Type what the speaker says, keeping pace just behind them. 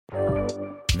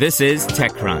This is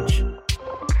TechCrunch.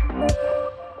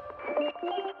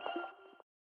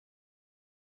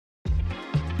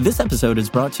 This episode is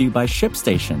brought to you by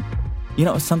ShipStation. You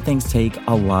know, some things take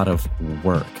a lot of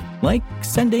work, like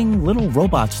sending little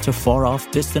robots to far-off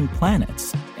distant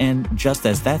planets. And just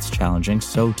as that's challenging,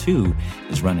 so too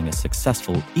is running a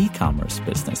successful e-commerce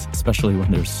business, especially when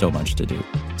there's so much to do.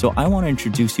 So I want to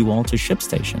introduce you all to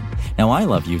ShipStation. Now, I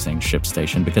love using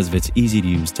ShipStation because of its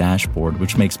easy-to-use dashboard,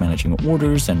 which makes managing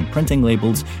orders and printing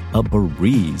labels a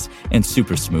breeze and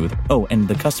super smooth. Oh, and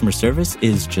the customer service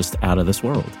is just out of this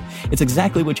world. It's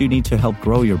exactly what you need to help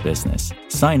grow your business.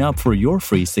 Sign up for your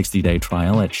free 60-day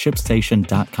trial at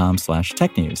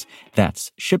shipstation.com/technews.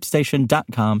 That's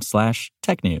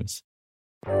shipstation.com/technews.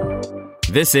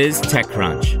 This is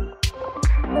TechCrunch.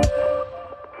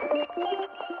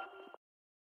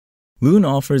 Lune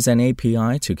offers an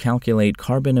API to calculate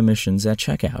carbon emissions at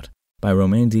checkout by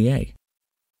Romain D.A.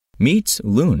 Meet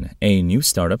Lune, a new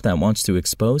startup that wants to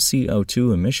expose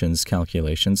CO2 emissions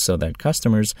calculations so that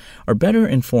customers are better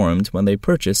informed when they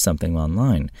purchase something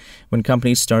online. When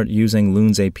companies start using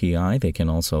Lune's API, they can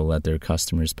also let their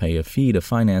customers pay a fee to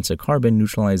finance a carbon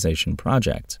neutralization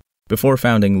project. Before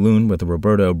founding Lune with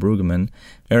Roberto Brueggemann,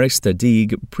 Eric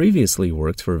Stadig previously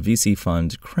worked for VC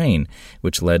fund Crane,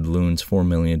 which led Lune's $4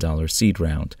 million seed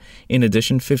round. In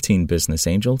addition, 15 business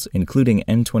angels, including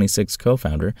N26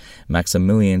 co-founder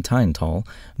Maximilian Teintal,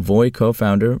 Voy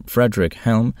co-founder Frederick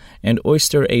Helm, and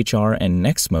Oyster HR and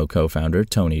Nexmo co-founder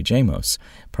Tony Jamos,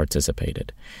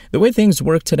 participated. The way things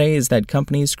work today is that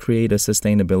companies create a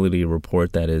sustainability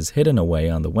report that is hidden away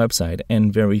on the website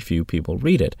and very few people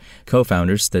read it.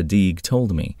 Co-founder Stadig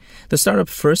told me. The startup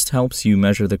first helps you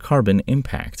measure the carbon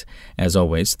impact. As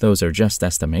always, those are just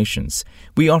estimations.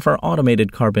 We offer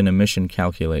automated carbon emission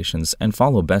calculations and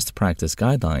follow best practice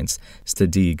guidelines,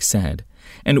 Stadig said.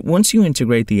 And once you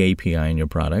integrate the API in your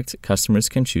product, customers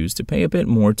can choose to pay a bit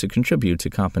more to contribute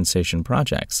to compensation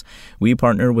projects. We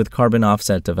partner with carbon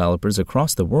offset developers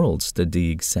across the world,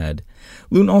 Stadig said.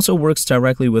 Lune also works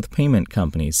directly with payment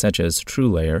companies such as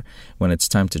TrueLayer. When it's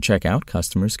time to check out,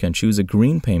 customers can choose a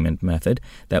green payment method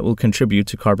that will contribute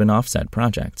to carbon offset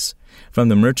projects. From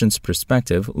the merchant's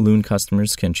perspective, Lune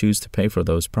customers can choose to pay for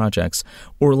those projects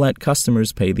or let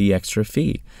customers pay the extra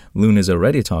fee. Lune is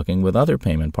already talking with other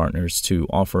payment partners to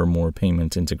offer more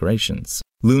payment integrations.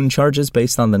 Lune charges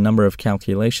based on the number of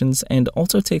calculations and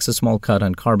also takes a small cut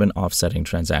on carbon offsetting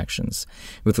transactions.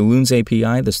 With Lune's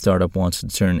API, the startup wants to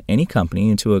turn any company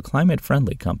into a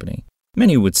climate-friendly company.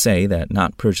 Many would say that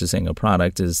not purchasing a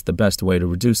product is the best way to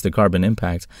reduce the carbon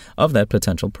impact of that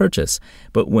potential purchase,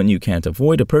 but when you can't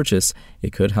avoid a purchase,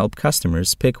 it could help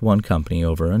customers pick one company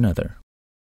over another.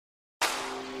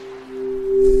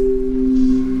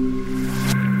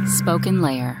 Spoken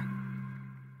Layer.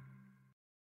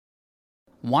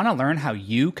 Want to learn how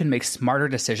you can make smarter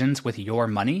decisions with your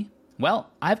money? Well,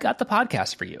 I've got the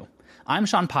podcast for you. I'm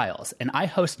Sean Piles, and I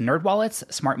host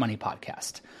NerdWallet's Smart Money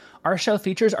Podcast. Our show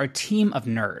features our team of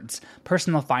nerds,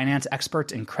 personal finance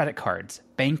experts in credit cards,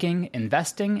 banking,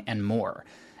 investing, and more.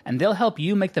 And they'll help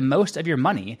you make the most of your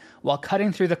money while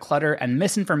cutting through the clutter and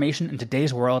misinformation in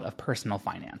today's world of personal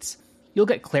finance. You'll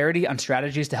get clarity on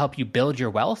strategies to help you build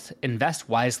your wealth, invest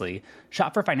wisely,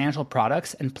 shop for financial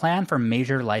products, and plan for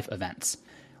major life events.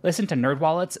 Listen to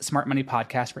NerdWallet's Smart Money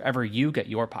Podcast wherever you get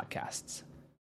your podcasts.